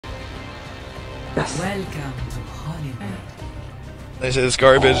Yes. Welcome to Hollywood. They say this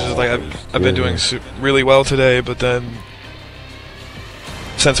garbage is like I've been doing really well today, but then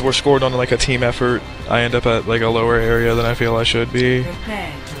since we're scored on like a team effort, I end up at like a lower area than I feel I should be.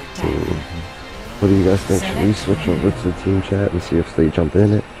 Prepare to attack. What do you guys think? Should we switch over to the team chat and see if they jump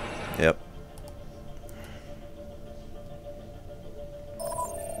in it? Yep.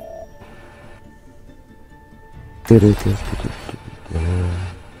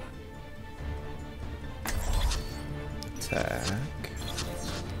 Attack.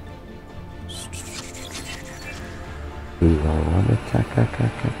 You all want to attack.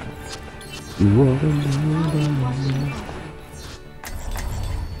 You all want to.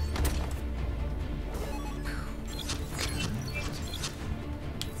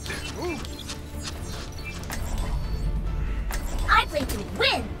 I think we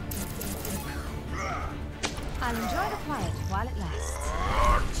win. I'll enjoy the quiet while it lasts.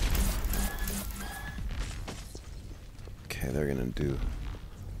 Okay, they're gonna do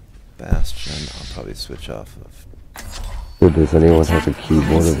Bastion. I'll probably switch off of. So does anyone have a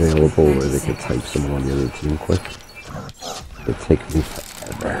keyboard available where they could type someone on the other team quick? It'd take me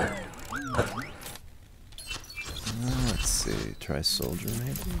forever. Let's see. Try Soldier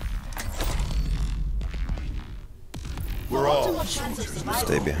maybe. We're all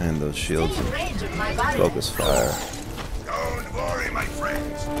stay Behind those shields and focus fire. Don't worry, my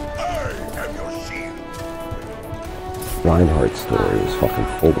friends. I have your shield. Reinhardt's story was fucking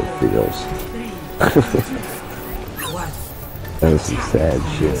full of feels. That was some sad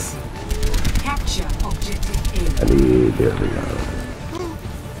shit. Capture objective I mean, there we go.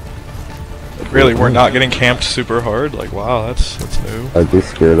 Really, we're not getting camped super hard. Like, wow, that's new. Are they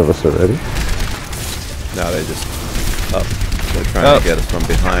scared of us already? No, they just up. They're trying to get us from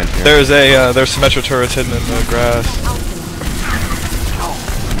behind here. There's Symmetra turrets hidden in the grass.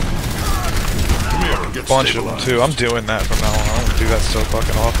 Bunch of them too. I'm doing that from now on. I don't do that so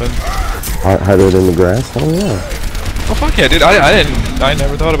fucking often. Hide in the grass? Oh yeah. Oh fuck yeah, dude! I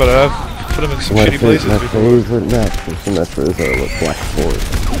never thought about it. I've put them in some shitty places my before. favorite map for Symmetra is with Black Forest.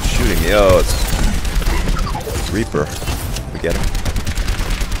 Shooting, yo, it's Reaper. We get him.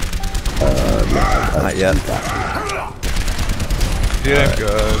 Not yet. Yeah, right.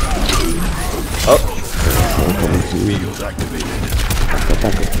 Good. Oh. Field activated.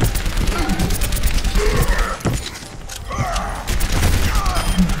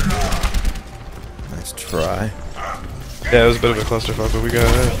 Nice try. Yeah, it was a bit of a clusterfuck, but we got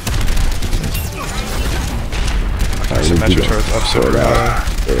it. Symmetra turrets up super high.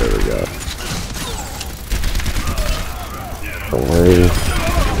 There we go. Don't worry.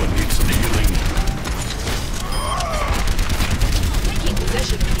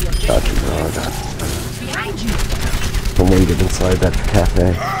 Got you, bro. I got you. Someone get inside that cafe.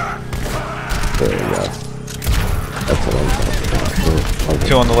 There we go. That's what I'm talking about.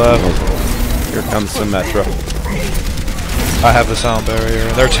 Two on the left. Here comes Symmetra. I have the sound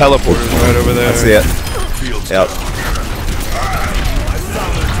barrier. Their teleporters right over there. I see it. Yep.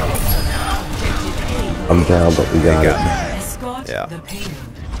 I'm down, but we got it. Yeah.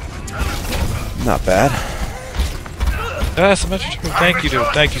 Not bad. Yeah, Symmetra turret. Thank you, dude.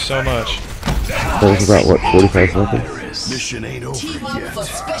 Thank you so much. That was about, what, 45 seconds? Mission ain't over yet. For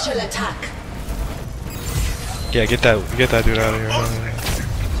special attack. Yeah, get that dude out of here.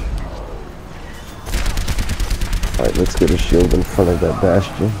 Alright, let's get a shield in front of that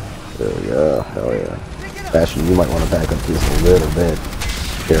Bastion. There we go. Hell yeah. Bastion, you might want to back up just a little bit.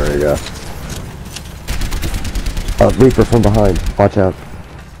 There we go. Reaper from behind. Watch out.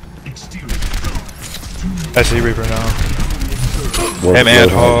 I see Reaper now. Him and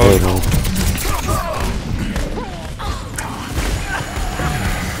Hog.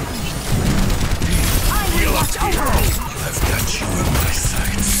 I've got you in my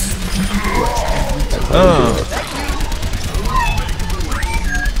sights.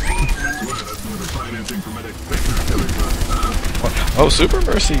 Oh, Super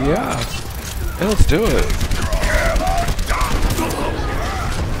Mercy, yeah. Yeah, let's do it.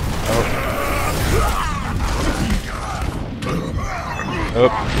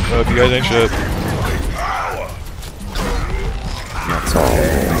 Oh, you guys ain't shit. That's all.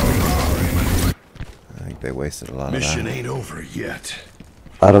 I think they wasted a lot of that. Mission ain't over yet.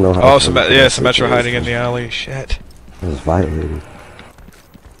 I don't know how. Oh, yeah, Symmetra hiding in the alley. Shit. It was violated.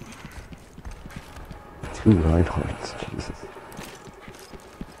 2 Reinhardts, Jesus.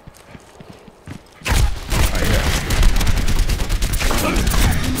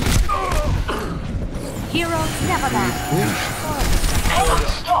 Heroes never die.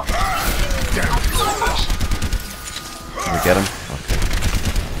 Can we get him? Okay.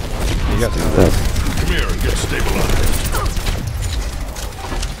 got the That. Come here and get stabilized.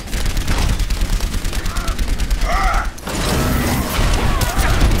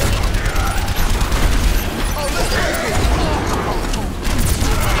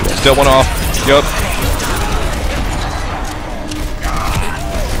 Still one off. Yup.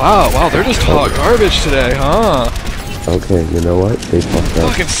 Wow, they're just hot garbage today, huh? Okay, you know what? They fucked up.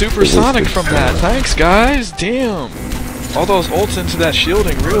 Fucking supersonic from that. Thanks, guys. Damn. All those ults into that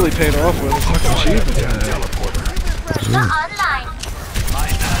shielding really paid off with a fucking achievement today.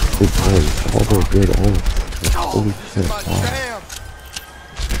 Good plays. All those good ults. Holy shit. Wow.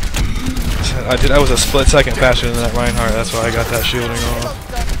 I was a split second faster than that Reinhardt. That's why I got that shielding off.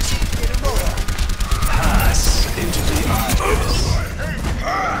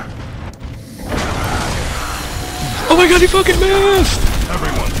 Oh my god, he fucking missed!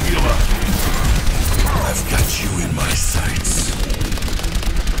 Everyone, heal up. I've got you in my sights.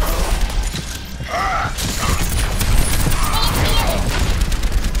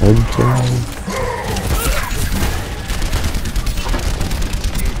 I'm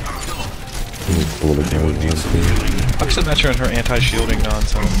Symmetra and her anti-shielding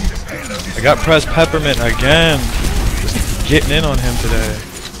nonsense. I got press Peppermint again. Just getting in on him today.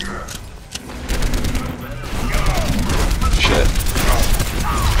 Shit.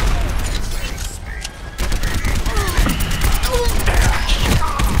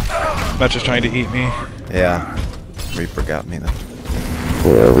 Symmetra's trying to eat me. Yeah. Reaper got me though.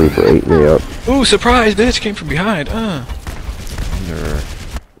 Yeah, Reaper ate me up. Ooh, surprise! Bitch came from behind. Nerd.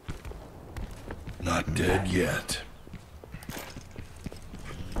 Not dead yet.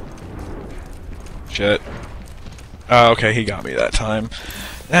 Shit. Oh, okay, he got me that time.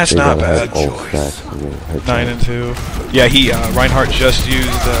 That's They not gotta bad. have ult stacks for me. 9 and 2. Yeah, Reinhardt just used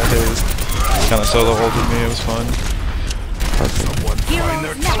his kind of solo ulted me. It was fun.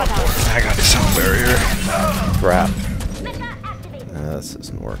 I got the sound barrier. Crap. This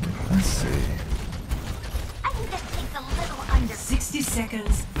isn't working. Let's see. 60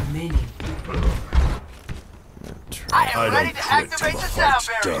 seconds remaining. Try I don't quit till the fight's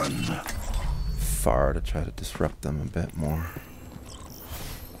done. Pharah to try to disrupt them a bit more.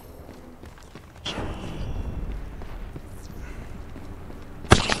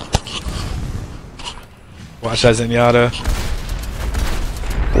 Watch that Zenyatta.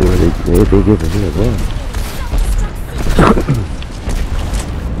 What are they giving me as well?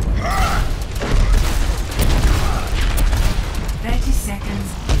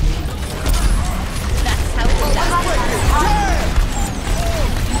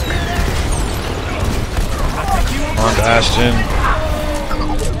 On Bastion.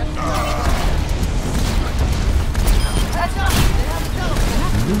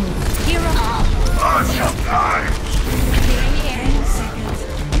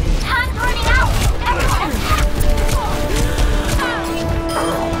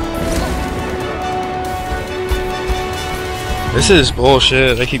 This is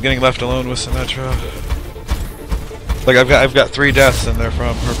bullshit. I keep getting left alone with Symmetra. Like I've got 3 deaths and they're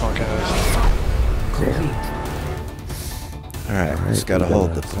from her punk ass. Alright, just gotta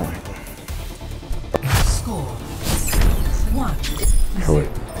hold the point. Score 1.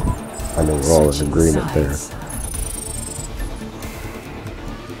 I know we're all in agreement there.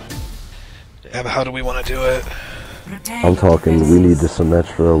 Yeah, but how do we want to do it? I'm talking, we need the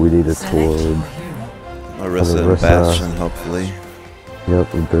Symmetra, we need a Torb. Orisa and Bastion, hopefully.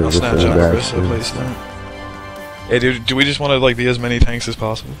 Yep, and I'll snatch Orisa out and Orisa Bastion. placement. Hey dude, do we just want to like be as many tanks as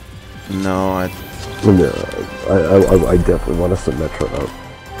possible? No, I definitely want a Symmetra up.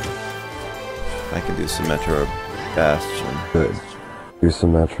 I can do Symmetra or Bastion. Good. Do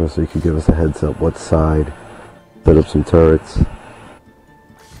Symmetra so you can give us a heads up what side. Set up some turrets.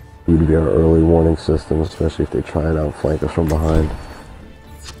 Need to be our early warning system, especially if they try and outflank us from behind.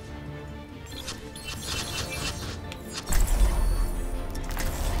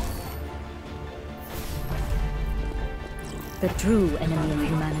 The true enemy of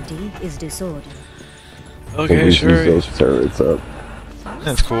humanity is disorder. Okay, Use sure. those turrets up.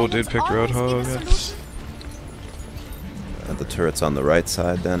 That's cool, dude. Pick Roadhog. That's... The turret's on the right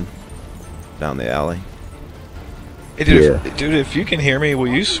side then. Down the alley. Hey, dude, Yeah. dude, if you can hear me, will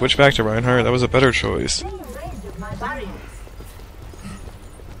you switch back to Reinhardt? That was a better choice.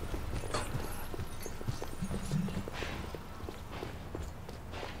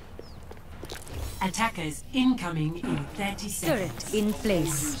 Attackers incoming in 30 seconds. Turret in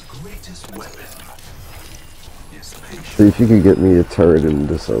place. See if you can get me a turret in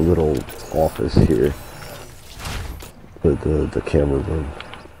this little office here. The camera room.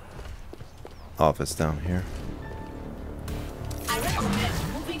 Office down here. I recommend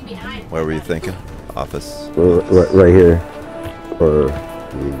moving behind Where were you thinking? Office. Right here. Or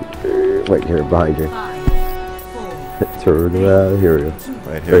right here, behind you. 5, 4, Turn around. Here we go.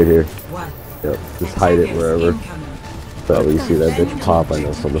 Right here. Right here. 1. Yep. Just hide it wherever. Incoming. So you see that bitch pop, I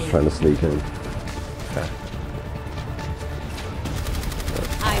know someone's trying to sneak in. Okay.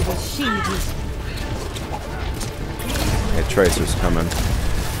 I will shield you. Hey, Tracer's coming.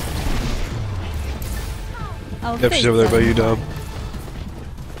 Yep, she's over there by you, Dub.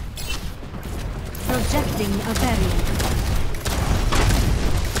 Projecting a barrier.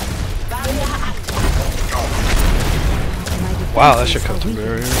 Wow, that shit comes from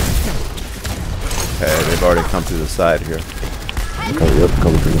barrier. Okay, they've already come through the side here. Yep,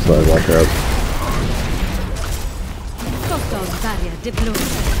 coming from the side, watch out. Hostile barrier deployed.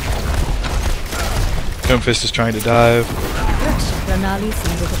 Doomfist is trying to dive. Pranali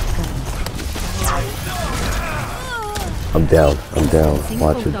Sindhika. I'm down.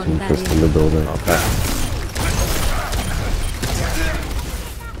 Watch it, Team Fist in the building. Okay.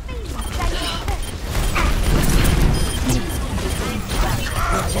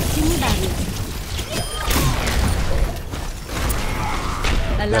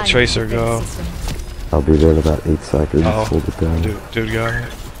 That Tracer go. I'll be there in about 8 seconds. Oh, Hold it down. dude got it.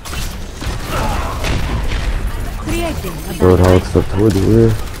 Creating a Roadhog stuff toward the rear.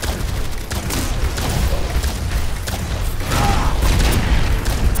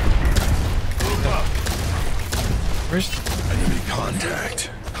 Where's Enemy contact.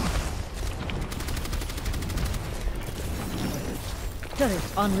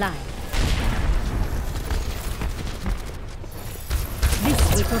 turret online. This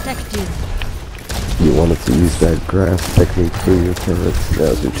will protect you. You wanted to use that grass technique for your turrets.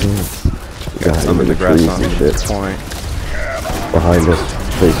 Now's your chance. Got some in the grass trees on and this shit. point. Behind us,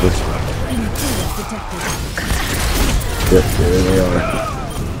 Tracer. Intruder detected. Yep, there they are.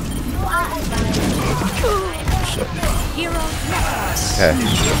 Hero left. Okay.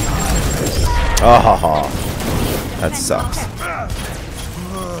 Oh, ha, ha. That sucks.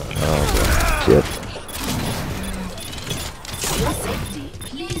 Yep.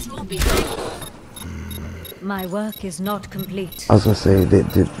 My work is not complete. I was gonna say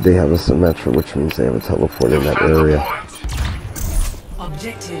they have a Symmetra, which means they have a teleport in that area.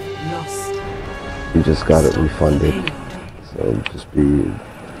 Objective lost. You just got it refunded, so just be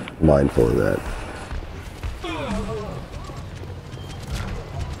mindful of that.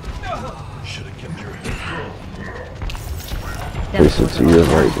 Tracer to your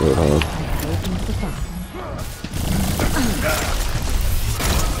right, Roadhog.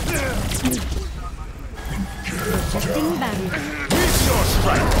 Projecting barrier.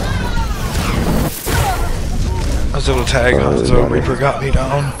 I was able to tag on, so Reaper got me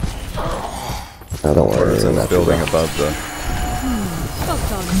down. I don't worry, It's in the building above the...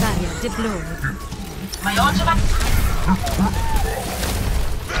 Photon barrier deployed.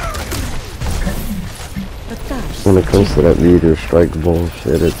 The thirst. When it comes to that meteor strike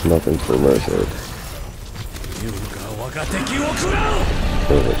bullshit, it's nothing for Mercer.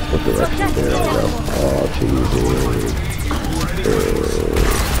 What direction? There we go. Oh, cheesy.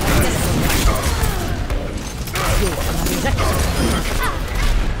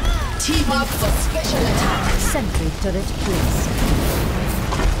 Team up for special attack. Sentry turret placed.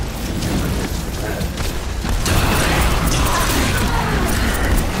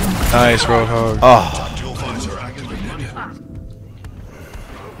 Nice, Roadhog. Oh,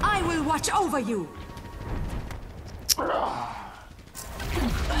 I will watch over you.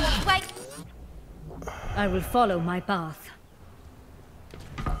 I will follow my path.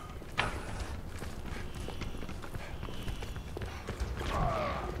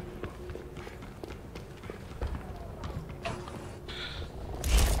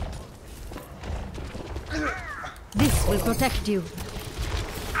 This will protect you.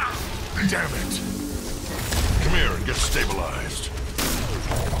 Damn it. Come here and get stabilized.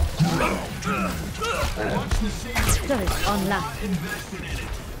 Turret online.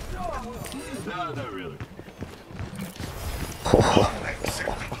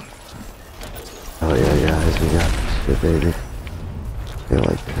 Oh yeah, guys, we got this shit, baby. They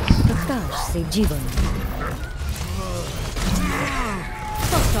like this. Prakash se Jivan.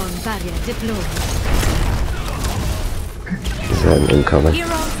 Photon barrier deployed. Is that an incoming?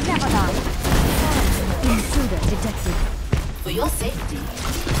 Heroes never die. Intruder detected. For your safety.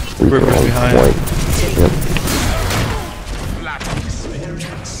 Reaper Reaper's on behind. point. Yep.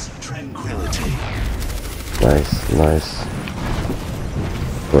 Nice, nice.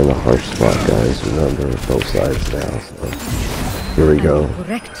 We're in a harsh spot, guys. Remember, both sides now. So here we go.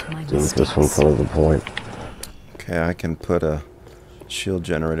 Correct my Doing this one in front of the point. okay, I can put a shield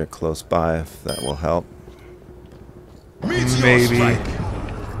generator close by if that will help. Maybe.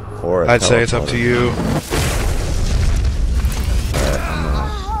 Or a I'd say it's up to teleporter. you.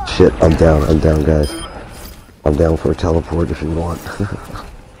 Shit, I'm down, guys. I'm down for a teleport if you want.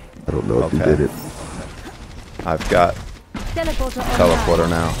 I don't know if you Okay. did it. I've got Teleporter teleporter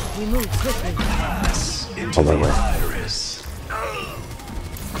now. We move quickly. On my way.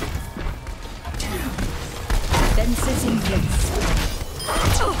 Fences in place.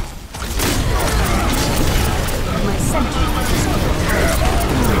 My sentry is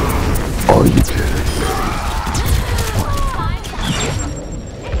Are you kidding?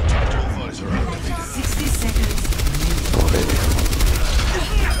 60 seconds.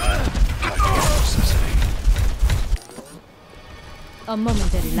 a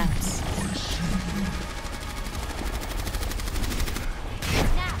momentary lapse.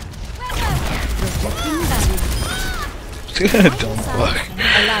 Projecting value. Dumb fuck.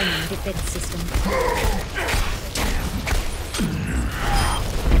 Aligning defense system.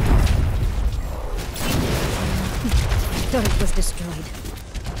 Turret was destroyed.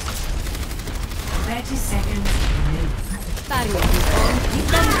 30 seconds. Barrier reformed. Keep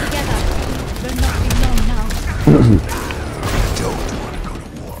them together. Will not be long now. Don't want to go to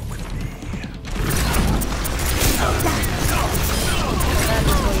war with me. That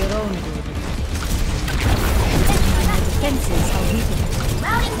is for your own good. My defenses are weakened.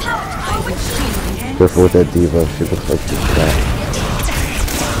 I will shield again. Careful with that diva. She looks like she's fat.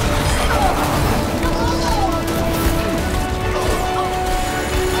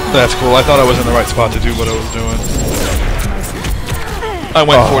 That's cool. I thought I was in the right spot to do what I was doing. I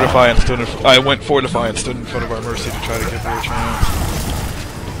went fortify and stood. I went fortify and stood in front of our mercy to try to give her a chance.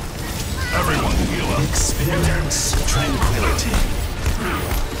 Everyone heal up. Experience tranquility.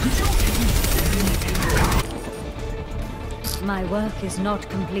 My work is not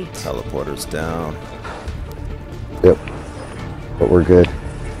complete. Teleporter's down. Yep. But we're good.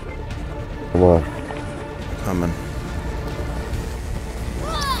 Come on. Coming.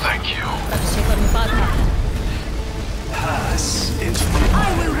 Thank you. Pass into the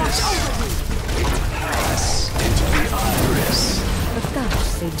iris. Pass into the iris. Prakash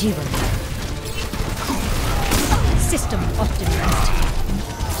se Jivan. System optimized.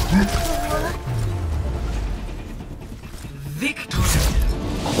 Victory.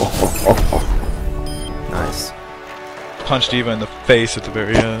 Nice. Punched Eva in the face at the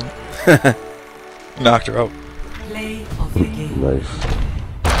very end. Knocked her out. Play of the game. Nice.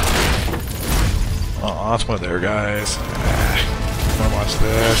 Oh, that's one of their guys. Wanna watch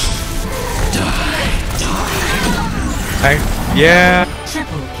this? Hey, yeah.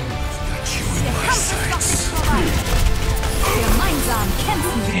 Triple kill. Got you in my sights. Gemeinsam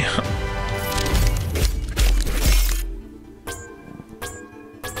kämpfen wir. Damn.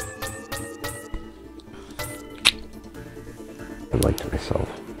 I liked myself.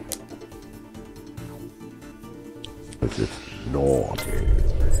 Because it's naughty.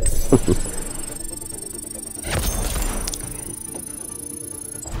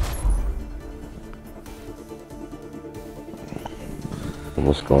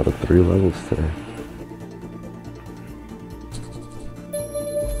 Almost got it 3 levels today.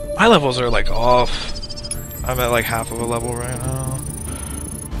 My levels are like off. I'm at like half of a level right now.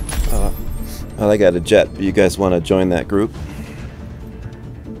 Well, I got a jet. You guys want to join that group?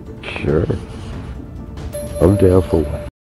 Sure. I'm down for what?